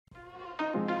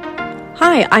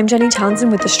Hi, I'm Jenny Townsend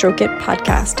with the Stroke It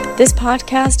podcast. This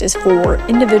podcast is for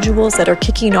individuals that are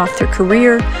kicking off their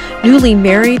career, newly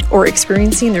married, or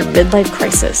experiencing their midlife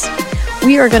crisis.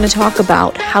 We are going to talk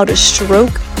about how to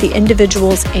stroke the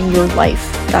individuals in your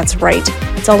life. That's right.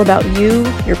 It's all about you,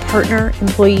 your partner,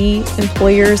 employee,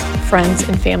 employers, friends,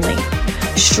 and family.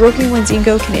 Stroking one's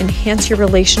ego can enhance your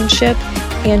relationship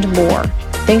and more.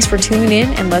 Thanks for tuning in,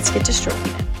 and let's get to stroking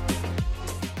it.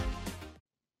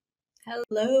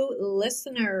 Hello,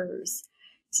 listeners.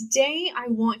 Today, I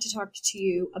want to talk to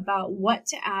you about what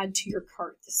to add to your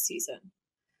cart this season.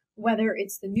 Whether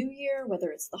it's the new year, whether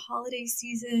it's the holiday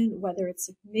season, whether it's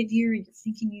mid-year and you're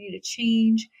thinking you need a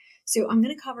change. So I'm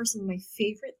going to cover some of my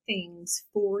favorite things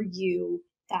for you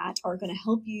that are going to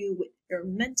help you with your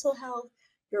mental health,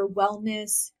 your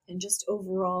wellness, and just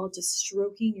overall just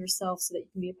stroking yourself so that you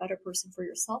can be a better person for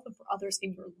yourself and for others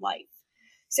in your life.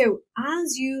 So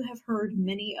as you have heard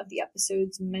many of the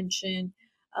episodes mention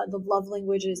the love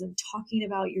languages and talking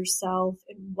about yourself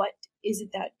and what is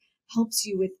it that helps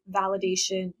you with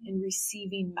validation and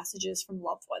receiving messages from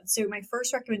loved ones. So my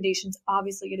first recommendation is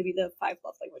obviously going to be the 5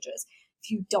 love languages.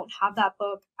 If you don't have that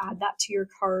book, add that to your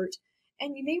cart.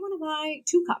 And you may want to buy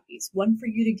 2 copies, one for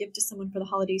you to give to someone for the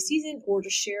holiday season or to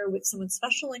share with someone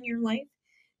special in your life.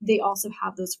 They also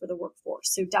have those for the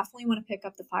workforce. So definitely want to pick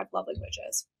up the 5 love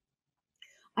languages.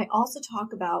 I also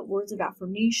talk about words of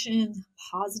affirmation,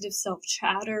 positive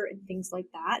self-chatter, and things like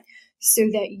that so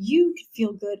that you can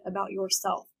feel good about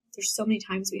yourself. There's so many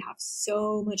times we have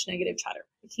so much negative chatter.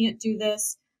 I can't do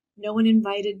this. No one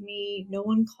invited me. No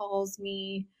one calls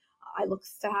me. I look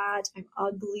fat. I'm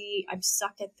ugly. I'm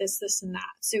stuck at this, and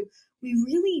that. So we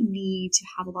really need to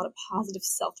have a lot of positive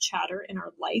self-chatter in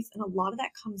our life. And a lot of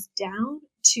that comes down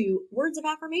to words of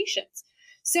affirmations.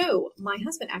 So my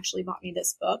husband actually bought me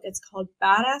this book. It's called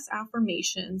Badass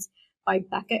Affirmations by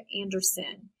Becca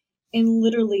Anderson. And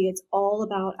literally it's all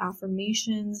about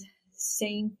affirmations,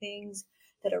 saying things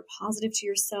that are positive to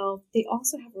yourself. They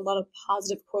also have a lot of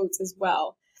positive quotes as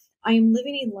well. I am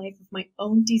living a life of my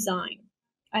own design.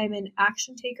 I am an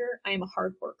action taker. I am a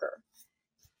hard worker.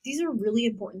 These are really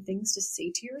important things to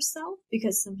say to yourself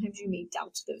because sometimes you may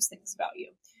doubt those things about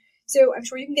you. So I'm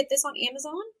sure you can get this on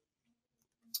Amazon.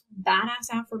 Badass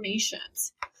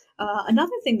Affirmations.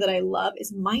 Another thing that I love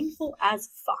is Mindful as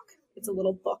Fuck. It's a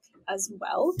little book as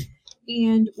well.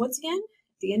 And once again,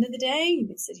 at the end of the day, you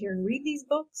can sit here and read these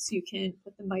books. You can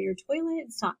put them by your toilet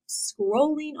and stop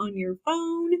scrolling on your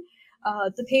phone.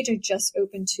 The page I just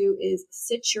opened to is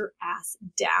Sit Your Ass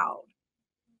Down.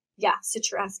 Yeah,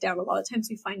 sit your ass down. A lot of times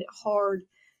we find it hard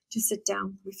to sit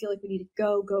down. We feel like we need to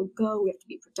go. We have to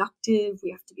be productive.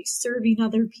 We have to be serving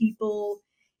other people.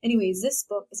 Anyways, this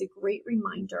book is a great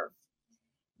reminder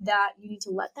that you need to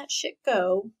let that shit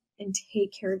go and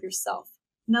take care of yourself.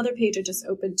 Another page I just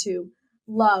opened to,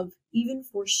 Love, Even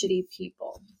for Shitty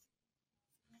People.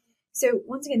 So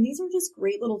once again, these are just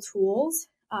great little tools.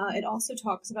 It also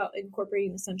talks about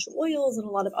incorporating essential oils and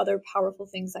a lot of other powerful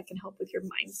things that can help with your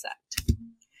mindset.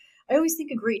 I always think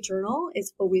a great journal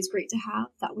is always great to have.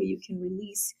 That way you can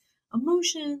release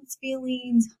emotions,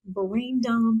 feelings, brain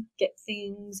dump, get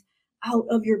things out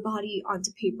of your body onto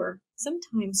paper.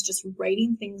 Sometimes just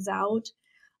writing things out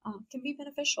can be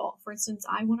beneficial. For instance,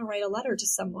 I want to write a letter to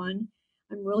someone.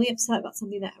 I'm really upset about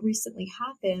something that recently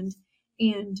happened,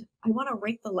 and I want to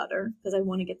write the letter because I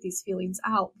want to get these feelings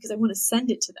out because I want to send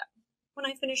it to them. When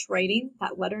I finish writing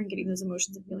that letter and getting those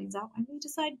emotions and feelings out, I may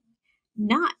decide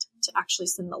not to actually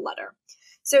send the letter.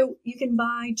 So you can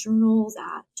buy journals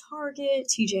at Target,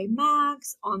 TJ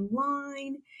Maxx,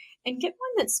 online, and get one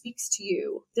that speaks to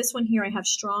you. This one here I have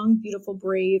Strong, Beautiful,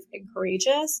 Brave, and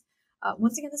Courageous.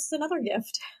 Once again, this is another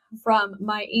gift from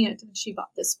my aunt. She bought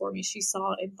this for me. She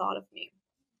saw it and thought of me.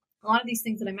 A lot of these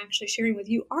things that I'm actually sharing with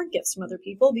you are gifts from other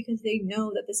people because they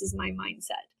know that this is my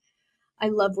mindset. I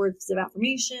love words of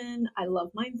affirmation. I love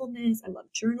mindfulness. I love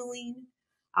journaling.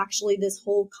 Actually, this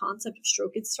whole concept of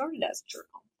Stroke It started as a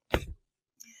journal.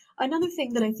 Another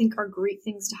thing that I think are great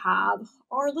things to have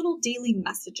are little daily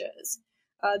messages.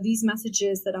 These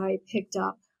messages that I picked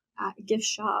up at a gift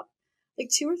shop like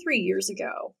 2 or 3 years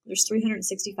ago. There's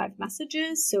 365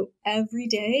 messages, so every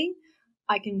day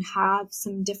I can have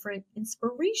some different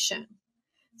inspiration.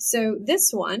 So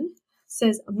this one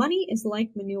says, money is like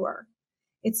manure.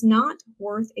 It's not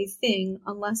worth a thing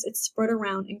unless it's spread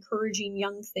around encouraging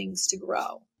young things to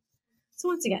grow. So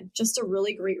once again, just a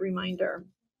really great reminder.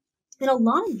 And a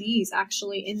lot of these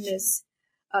actually in this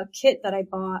kit that I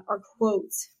bought are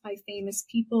quotes by famous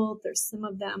people. There's some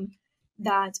of them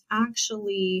that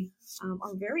actually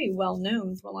are very well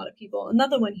known for a lot of people.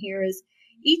 Another one here is,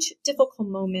 each difficult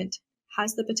moment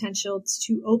has the potential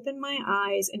to open my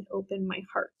eyes and open my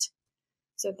heart.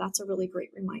 So that's a really great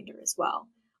reminder as well.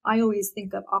 I always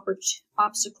think of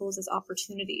obstacles as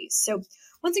opportunities. So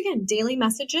once again, daily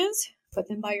messages, put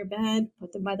them by your bed,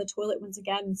 put them by the toilet once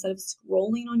again, instead of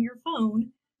scrolling on your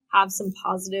phone, have some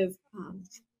positive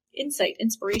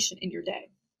inspiration in your day.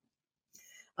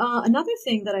 Another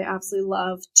thing that I absolutely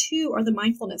love too are the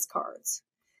mindfulness cards.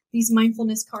 These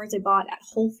mindfulness cards I bought at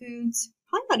Whole Foods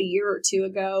probably about a year or two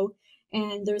ago,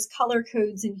 and there's color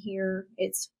codes in here.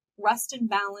 It's rest and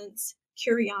balance,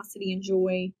 curiosity and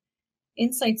joy,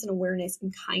 insights and awareness,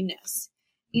 and kindness.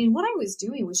 And what I was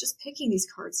doing was just picking these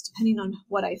cards depending on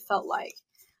what I felt like.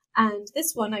 And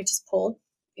this one I just pulled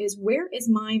is where is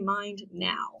my mind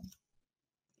now?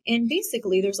 And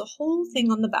basically there's a whole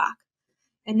thing on the back,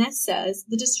 and that says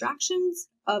the distractions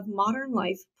of modern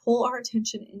life pull our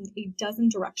attention in a dozen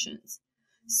directions.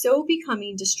 So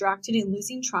becoming distracted and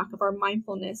losing track of our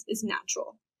mindfulness is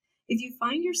natural. If you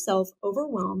find yourself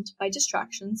overwhelmed by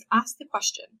distractions, ask the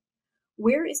question,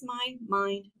 where is my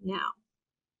mind now?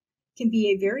 It can be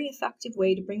a very effective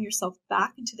way to bring yourself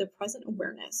back into the present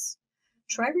awareness.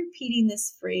 Try repeating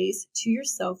this phrase to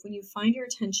yourself when you find your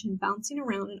attention bouncing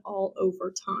around and all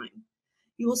over time.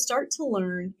 You will start to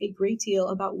learn a great deal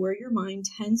about where your mind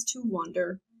tends to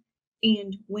wander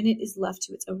and when it is left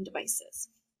to its own devices.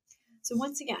 So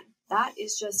once again, that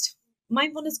is just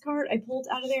mindfulness card I pulled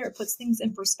out of there. It puts things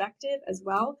in perspective as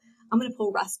well. I'm going to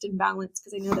pull rest and balance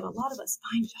because I know that a lot of us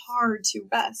find it hard to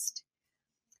rest.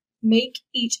 Make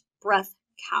each breath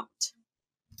count.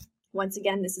 Once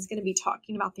again, this is going to be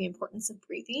talking about the importance of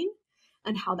breathing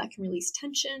and how that can release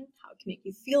tension, how it can make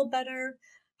you feel better,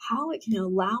 how it can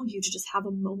allow you to just have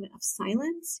a moment of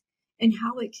silence, and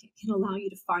how it can allow you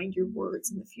to find your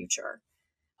words in the future.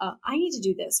 I need to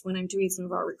do this when I'm doing some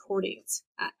of our recordings.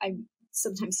 I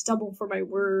sometimes stumble for my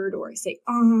word, or I say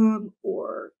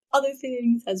or other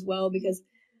things as well, because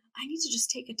I need to just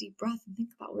take a deep breath and think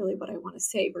about really what I want to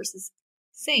say versus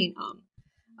saying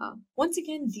Once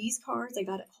again, these cards I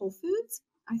got at Whole Foods.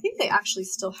 I think they actually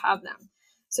still have them.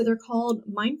 So they're called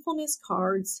Mindfulness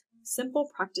Cards, Simple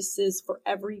Practices for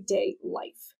Everyday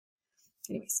Life.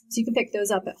 Anyways, so you can pick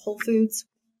those up at Whole Foods.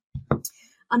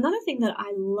 Another thing that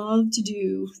I love to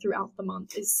do throughout the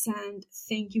month is send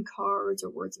thank you cards or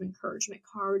words of encouragement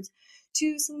cards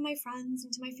to some of my friends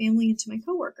and to my family and to my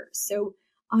coworkers. So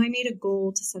I made a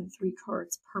goal to send 3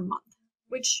 cards per month,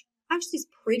 which actually is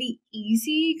pretty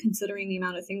easy considering the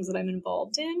amount of things that I'm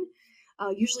involved in.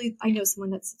 Usually I know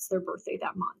someone that it's their birthday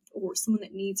that month or someone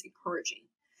that needs encouraging.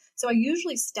 So I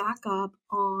usually stack up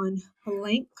on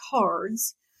blank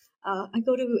cards. I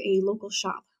go to a local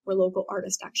shop where local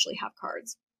artists actually have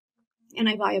cards, and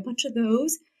I buy a bunch of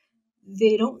those.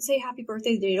 They don't say happy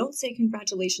birthday. They don't say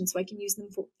congratulations, so I can use them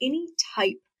for any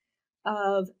type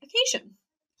of occasion.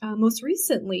 Most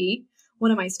recently,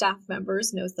 one of my staff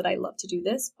members knows that I love to do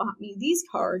this, bought me these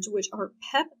cards, which are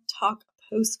pep talk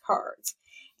postcards.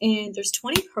 And there's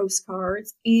 20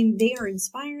 postcards, and they are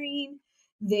inspiring.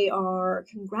 They are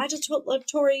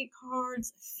congratulatory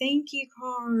cards, thank you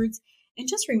cards, and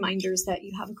just reminders that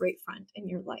you have a great friend in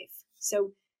your life.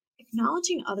 So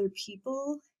acknowledging other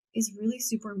people is really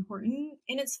super important,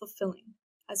 and it's fulfilling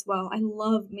as well. I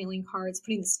love mailing cards,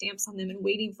 putting the stamps on them, and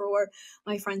waiting for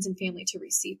my friends and family to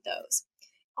receive those.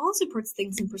 Also puts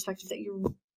things in perspective that you're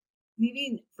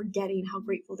maybe forgetting how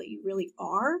grateful that you really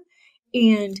are,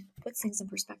 and puts things in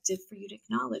perspective for you to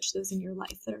acknowledge those in your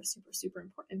life that are super, super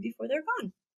important before they're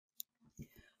gone.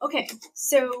 Okay,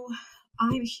 so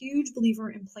I'm a huge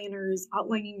believer in planners,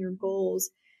 outlining your goals,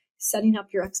 setting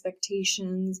up your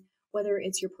expectations, whether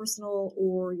it's your personal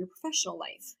or your professional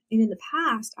life. And in the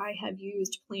past, I have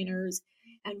used planners,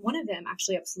 and one of them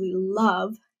actually absolutely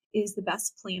love is the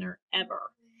Best Planner Ever.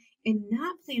 And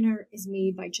that planner is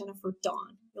made by Jennifer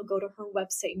Dawn. You'll go to her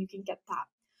website and you can get that.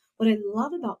 What I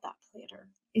love about that planner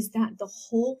is that the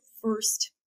whole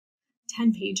first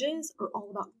 10 pages are all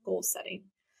about goal setting,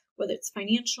 whether it's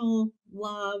financial,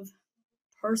 love,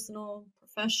 personal,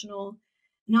 professional.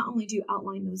 Not only do you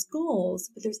outline those goals,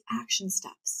 but there's action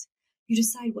steps. You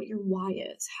decide what your why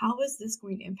is. How is this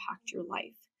going to impact your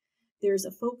life? There's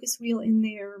a focus wheel in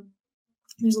there.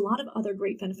 There's a lot of other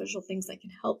great beneficial things that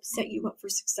can help set you up for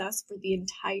success for the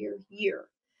entire year.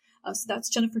 So that's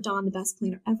Jennifer Dawn, the Best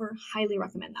Planner Ever. Highly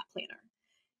recommend that planner.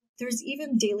 There's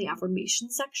even daily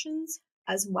affirmation sections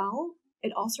as well.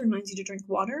 It also reminds you to drink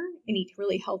water and eat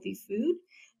really healthy food.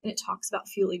 And it talks about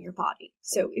fueling your body.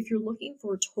 So if you're looking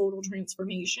for total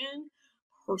transformation,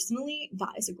 personally,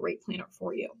 that is a great planner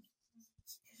for you.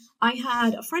 I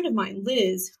had a friend of mine,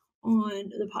 Liz, on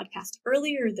the podcast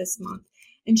earlier this month,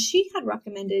 and she had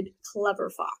recommended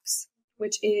Clever Fox,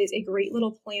 which is a great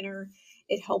little planner.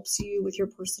 It helps you with your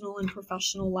personal and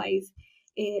professional life.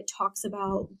 It talks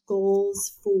about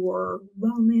goals for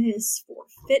wellness, for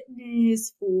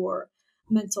fitness, for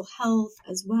mental health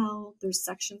as well. There's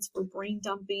sections for brain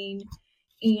dumping,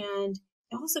 and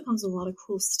it also comes with a lot of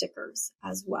cool stickers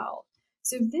as well.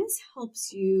 So this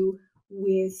helps you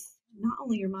with not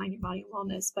only your mind, your body, and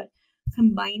wellness, but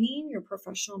combining your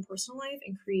professional and personal life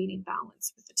and creating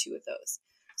balance with the two of those.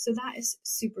 So that is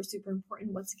super, super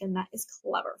important. Once again, that is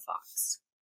Clever Fox.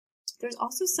 There's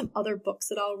also some other books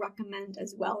that I'll recommend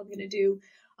as well. I'm going to do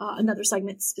another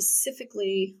segment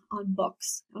specifically on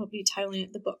books. I'll be titling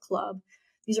it The Book Club.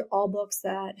 These are all books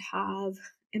that have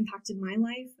impacted my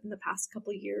life in the past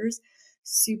couple of years.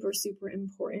 Super, super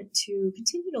important to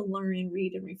continue to learn and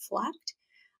read and reflect.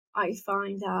 I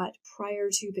find that prior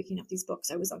to picking up these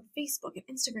books, I was on Facebook and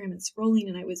Instagram and scrolling,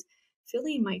 and I was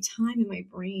filling my time and my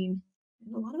brain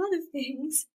and a lot of other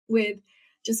things with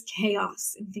just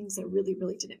chaos and things that really,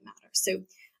 really didn't matter. So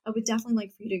I would definitely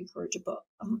like for you to encourage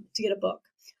to get a book.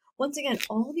 Once again,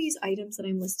 all these items that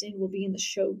I'm listing will be in the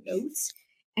show notes,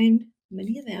 and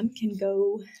many of them can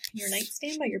go on your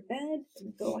nightstand by your bed, they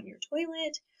can go on your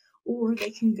toilet, or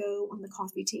they can go on the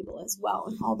coffee table as well.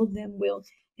 And all of them will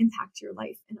impact your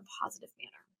life in a positive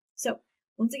manner. So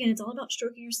once again, it's all about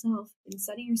stroking yourself and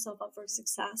setting yourself up for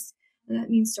success. And that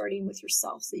means starting with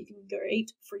yourself so you can be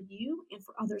great for you and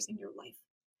for others in your life.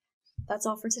 That's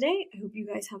all for today. I hope you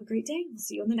guys have a great day. We'll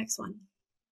see you on the next one.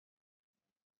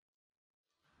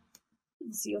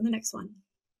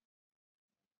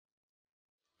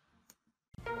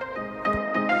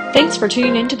 Thanks for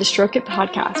tuning in to the Stroke It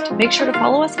podcast. Make sure to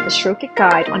follow us at the Stroke It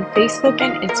Guide on Facebook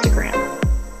and Instagram.